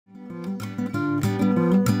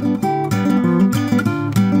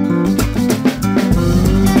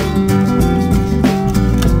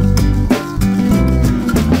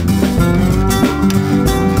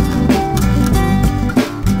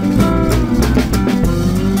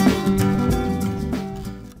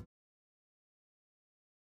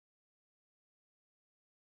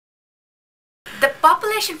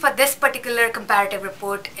population for this particular comparative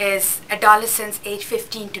report is adolescents age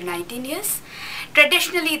 15 to 19 years.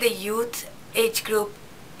 Traditionally, the youth age group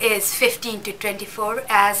is 15 to 24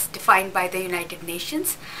 as defined by the United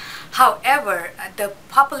Nations. However, the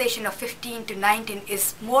population of 15 to 19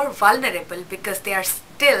 is more vulnerable because they are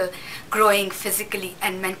still growing physically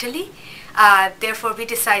and mentally. Therefore, we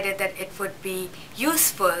decided that it would be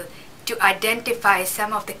useful to identify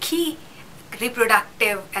some of the key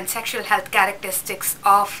reproductive and sexual health characteristics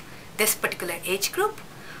of this particular age group.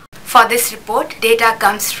 For this report, data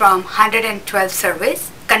comes from 112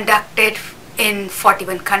 surveys conducted in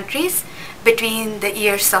 41 countries between the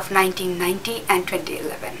years of 1990 and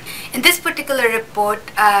 2011. In this particular report,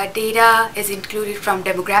 data is included from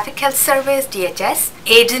demographic health surveys, DHS,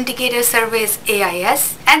 AIDS indicator surveys,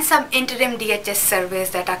 AIS, and some interim DHS surveys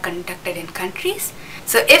that are conducted in countries.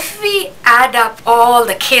 So if we add up all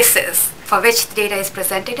the cases for which the data is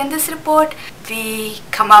presented in this report, we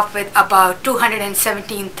come up with about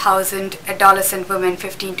 217,000 adolescent women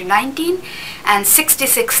 15 to 19 and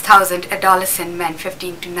 66,000 adolescent men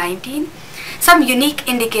 15 to 19. Some unique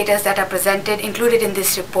indicators that are presented included in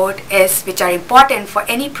this report which are important for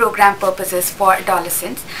any program purposes for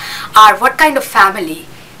adolescents are what kind of family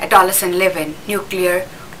adolescents live in, nuclear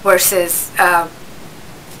versus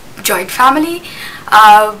joint family,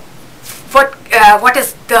 what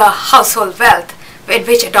is the household wealth in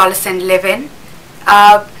which adolescents live in.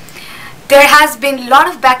 There has been a lot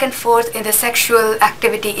of back and forth in the sexual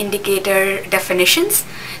activity indicator definitions.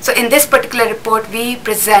 So in this particular report, we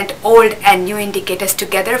present old and new indicators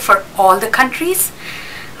together for all the countries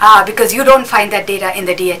because you don't find that data in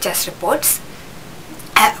the DHS reports.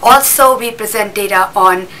 And also, we present data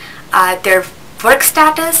on their work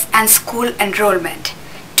status and school enrollment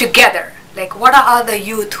together. Like, what are all the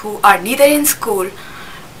youth who are neither in school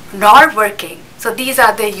nor working? So these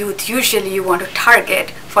are the youth usually you want to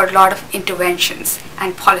target for a lot of interventions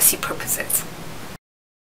and policy purposes.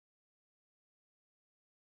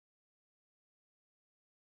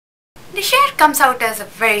 The share comes out as a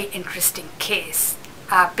very interesting case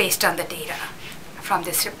based on the data from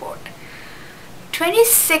this report.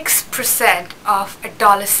 26% of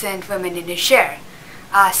adolescent women in Niger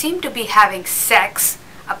seem to be having sex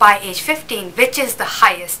by age 15, which is the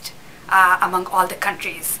highest among all the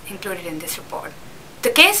countries included in this report. The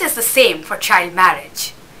case is the same for child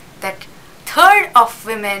marriage, that third of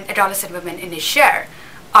women, adolescent women in Niger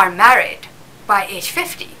are married by age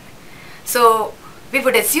 15. So we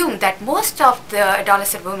would assume that most of the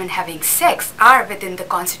adolescent women having sex are within the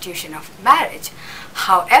constitution of marriage.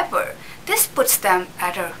 However, this puts them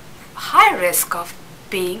at a high risk of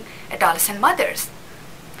being adolescent mothers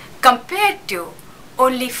compared to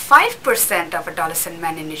only 5% of adolescent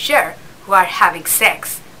men in Niger who are having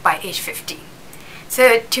sex by age 15.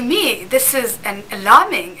 So to me, this is an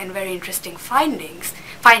alarming and very interesting finding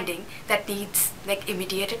that needs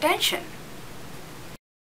immediate attention.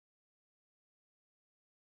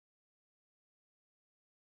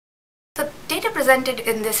 So data presented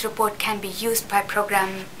in this report can be used by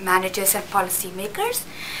program managers and policymakers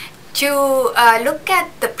to look at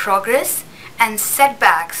the progress and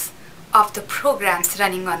setbacks of the programs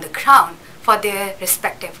running on the ground for their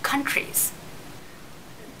respective countries.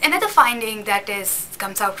 Another finding that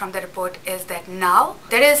comes out from the report is that now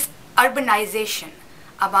there is urbanization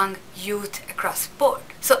among youth across the board.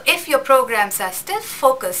 So if your programs are still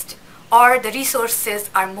focused or the resources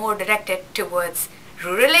are more directed towards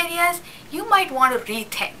rural areas, you might want to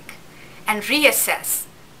rethink and reassess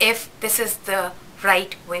if this is the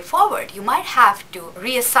right way forward. You might have to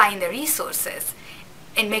reassign the resources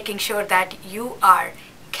in making sure that you are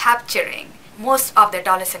capturing most of the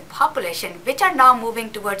adolescent population, which are now moving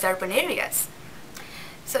towards urban areas.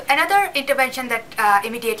 So another intervention that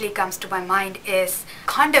immediately comes to my mind is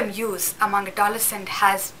condom use among adolescents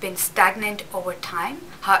has been stagnant over time.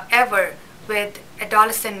 However, with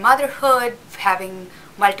adolescent motherhood, having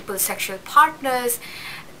multiple sexual partners,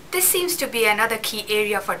 this seems to be another key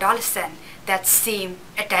area for adolescents that seem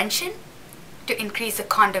attention to increase the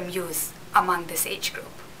condom use among this age group.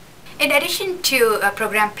 In addition to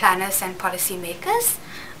program planners and policymakers,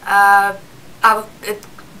 our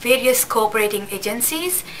various cooperating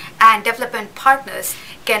agencies and development partners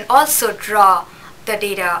can also draw the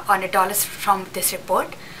data on adolescents from this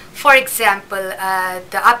report. For example,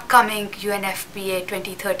 the upcoming UNFPA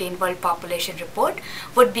 2013 World Population Report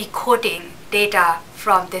would be quoting data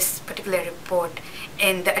from this particular report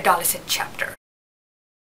in the adolescent chapter.